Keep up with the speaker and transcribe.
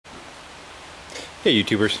Hey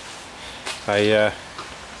YouTubers, I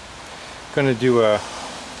gonna do a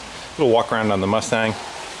little walk around on the Mustang,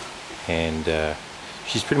 and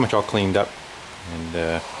she's pretty much all cleaned up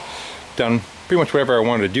and done pretty much whatever I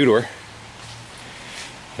wanted to do to her,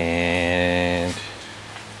 and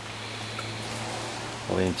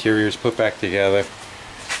all the interiors put back together.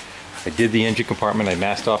 I did the engine compartment, I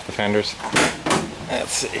masked off the fenders.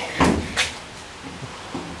 Let's see,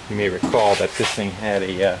 you may recall that this thing had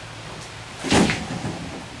a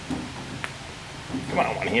come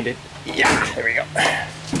on, one-handed. Yeah, there we go.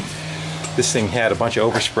 This thing had a bunch of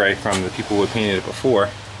overspray from the people who had painted it before,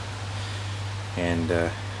 and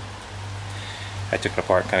I took it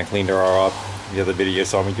apart, kind of cleaned her all up. The other video you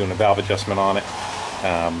saw me doing a valve adjustment on it.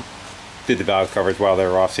 Did the valve covers while they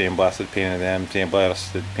were off, sandblasted, painted them,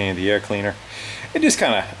 sandblasted, painted the air cleaner. It just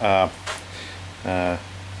kind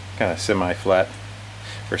of semi-flat,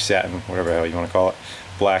 or satin, whatever the hell you want to call it,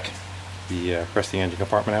 black. The pressed the engine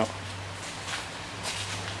compartment out.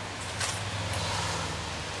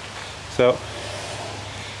 So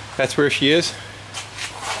that's where she is,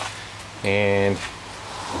 and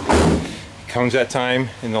comes that time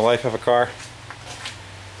in the life of a car,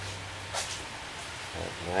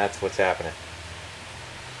 and that's what's happening.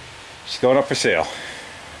 She's going up for sale,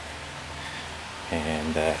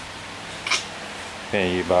 and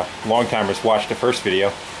you long timers watched the first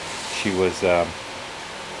video. She was the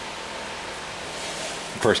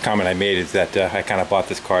first comment I made is that I kind of bought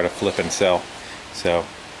this car to flip and sell. So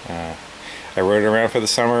I rode it around for the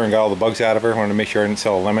summer and got all the bugs out of her. Wanted to make sure I didn't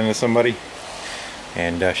sell a lemon to somebody,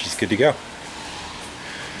 and she's good to go.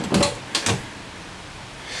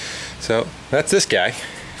 So that's this guy.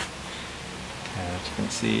 As you can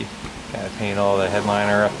see, kind of painted all the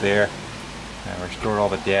headliner up there. Restored all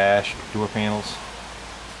the dash, door panels.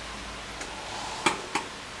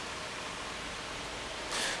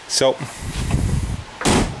 So,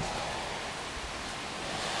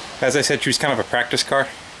 as I said, she was kind of a practice car.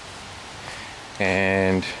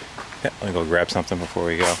 And yeah, let me go grab something before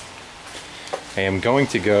we go. I am going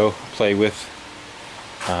to go play with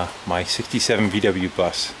my 67 VW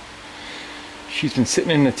bus. She's been sitting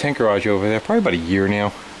in the tank garage over there probably about a year now.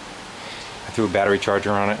 I threw a battery charger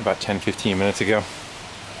on it about 10-15 minutes ago.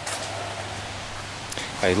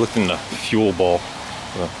 I looked in the fuel bowl,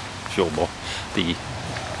 the fuel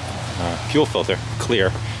filter,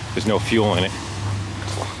 clear. There's no fuel in it.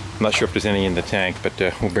 I'm not sure if there's any in the tank, but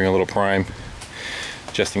we'll bring a little prime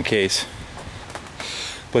just in case.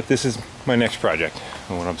 But this is my next project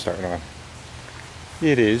and what I'm starting on.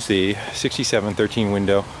 It is the 67 13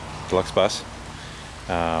 window deluxe bus.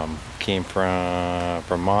 Came from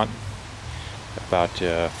Vermont,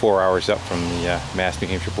 about 4 hours up from the Mass New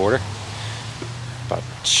Hampshire border, about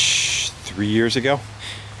 3 years ago.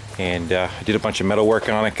 And I did a bunch of metal work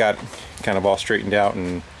on it, got kind of all straightened out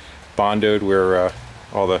and bonded where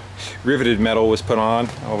all the riveted metal was put on.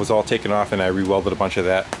 It was all taken off, and I re-welded a bunch of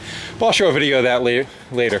that. But I'll show a video of that later.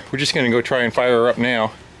 We're just gonna go try and fire her up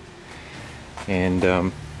now.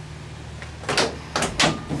 And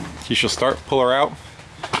she shall start, pull her out,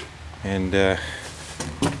 and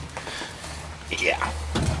yeah.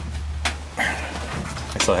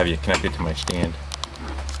 I still have you connected to my stand,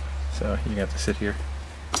 so you have to sit here.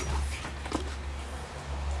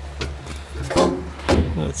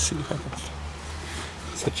 Let's see if I can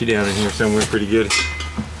set you down in here somewhere pretty good.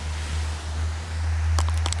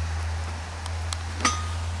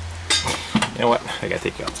 You know what? I gotta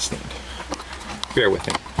take you off the stand. Bear with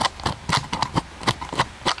me.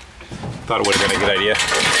 Thought it would have been a good idea,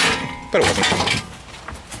 but it wasn't.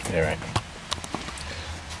 All right.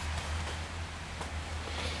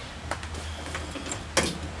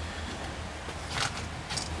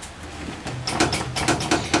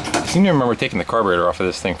 I seem to remember taking the carburetor off of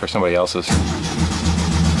this thing for somebody else's.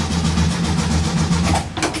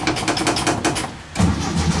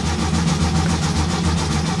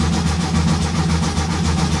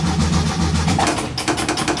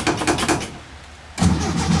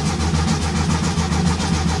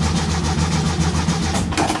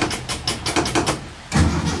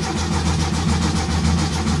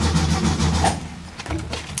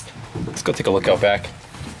 Let's go take a look out back.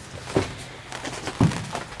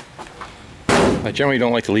 I generally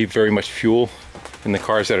don't like to leave very much fuel in the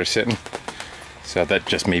cars that are sitting, so that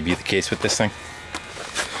just may be the case with this thing.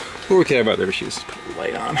 What do we care about their shoes? Put the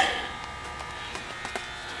light on.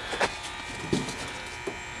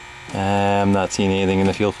 I'm not seeing anything in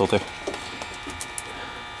the fuel filter,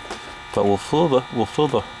 but we'll fill the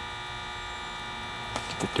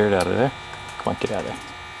get the dirt out of there. Come on, get out of there.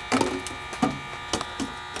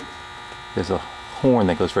 There's a horn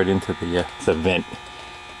that goes right into the it's a vent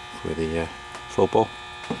for the float bowl.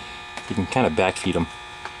 You can kind of backfeed them.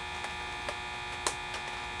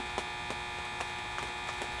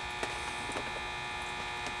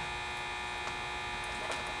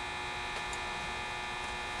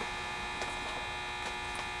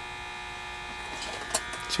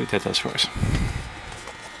 See what that does for us.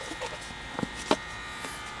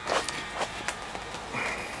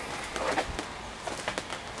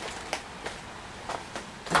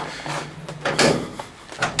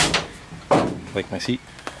 Like my seat.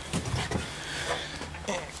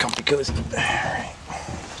 Comfy cozy. All right.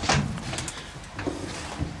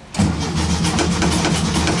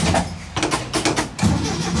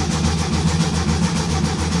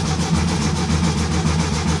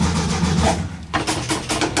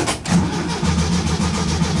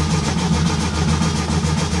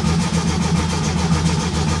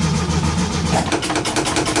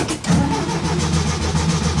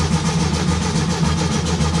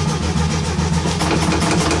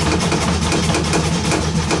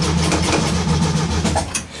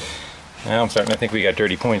 Now I'm starting to think we got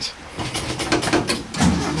dirty points.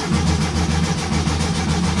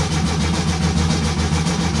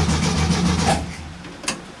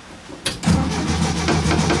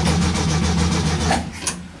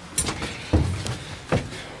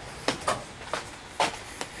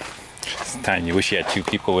 It's the time you wish you had two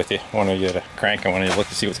people with you. One of you to crank and one of you to look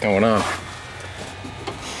to see what's going on.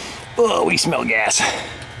 Oh, we smell gas.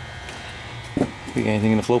 We got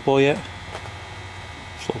anything in the float bowl yet?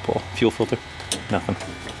 Float bowl, fuel filter, nothing.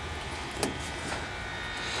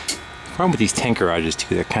 Problem with these tank garages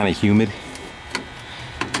too, they're kind of humid,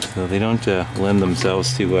 so they don't lend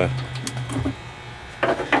themselves to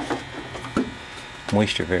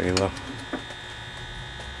moisture very well.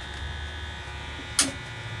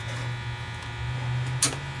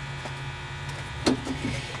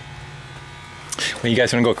 Well, you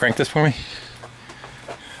guys want to go crank this for me?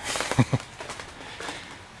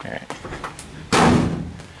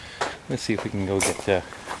 Let's see if we can go get a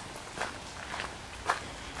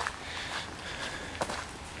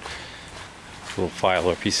little file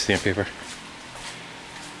or piece of sandpaper.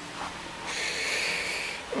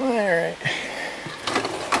 Alright.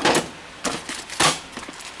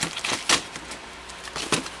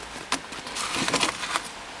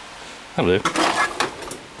 That'll do.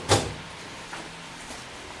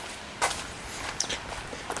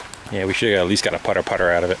 Yeah, we should have at least got a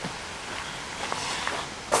putter out of it.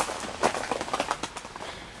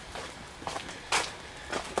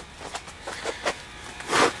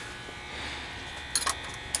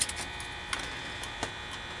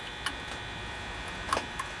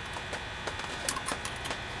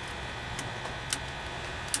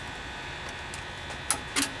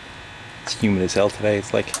 It's humid as hell today.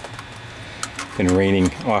 It's like been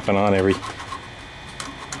raining off and on every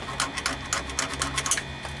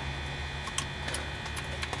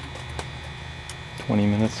 20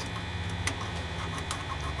 minutes.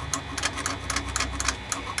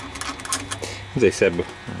 As I said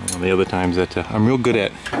the other times, that I'm real good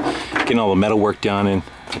at getting all the metal work done and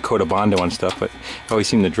a coat of Bondo and stuff, but I always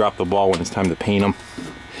seem to drop the ball when it's time to paint them.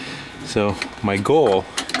 So my goal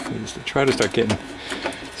is to try to start getting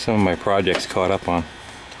some of my projects caught up on.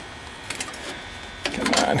 Come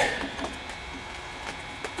on.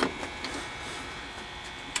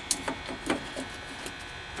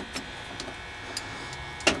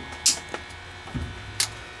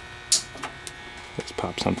 Let's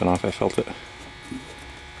pop something off. I felt it.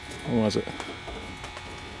 What was it?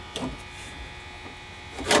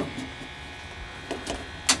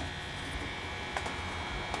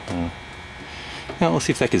 Well, let's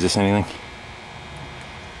see if that gives us anything.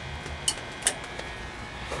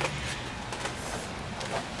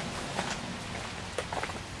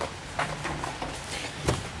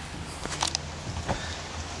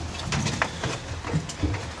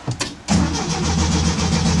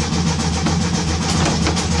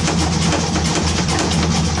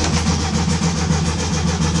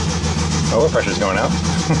 Oh, the pressure's going out.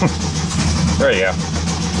 There you go.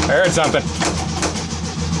 I heard something.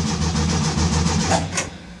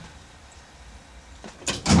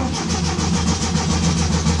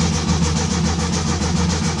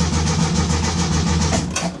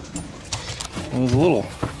 It was a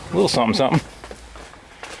little something something.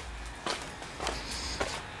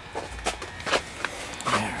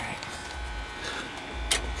 Alright.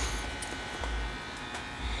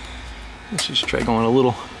 Let's just try going a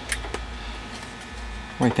little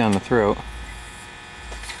right down the throat.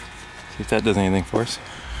 See if that does anything for us.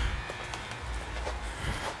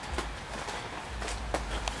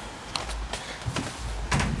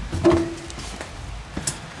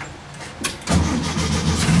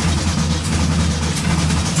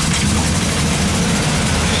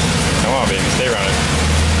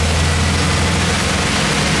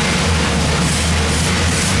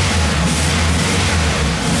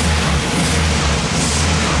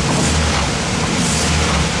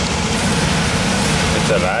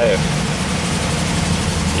 that I have.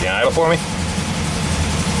 You gonna idle for me?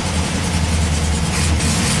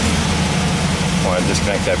 I want to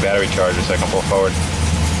disconnect that battery charger so I can pull forward.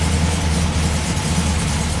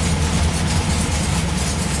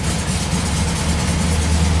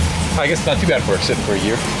 I guess not too bad for sitting for a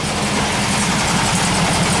year.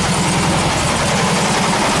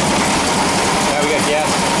 Now we got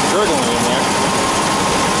gas gurgling in there.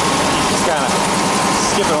 She's kind of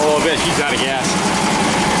skipping a little bit. She's out of gas.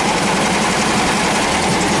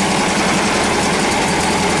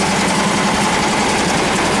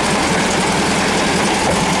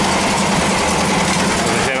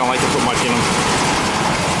 I don't like to put much in them.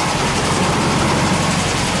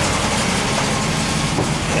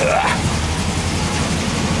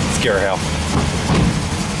 Scare hell.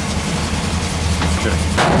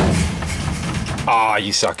 Ah,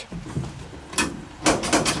 you suck.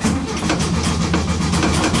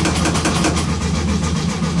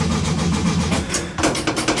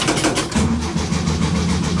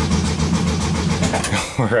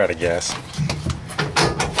 We're out of gas.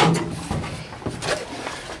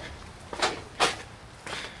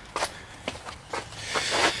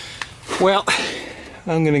 Well,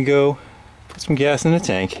 I'm gonna go put some gas in the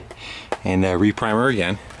tank and reprime her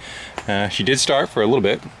again. She did start for a little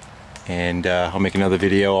bit, and I'll make another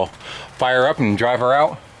video. I'll fire up and drive her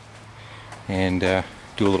out and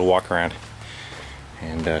do a little walk around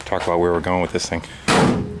and talk about where we're going with this thing.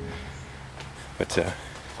 But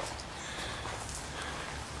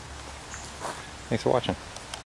thanks for watching.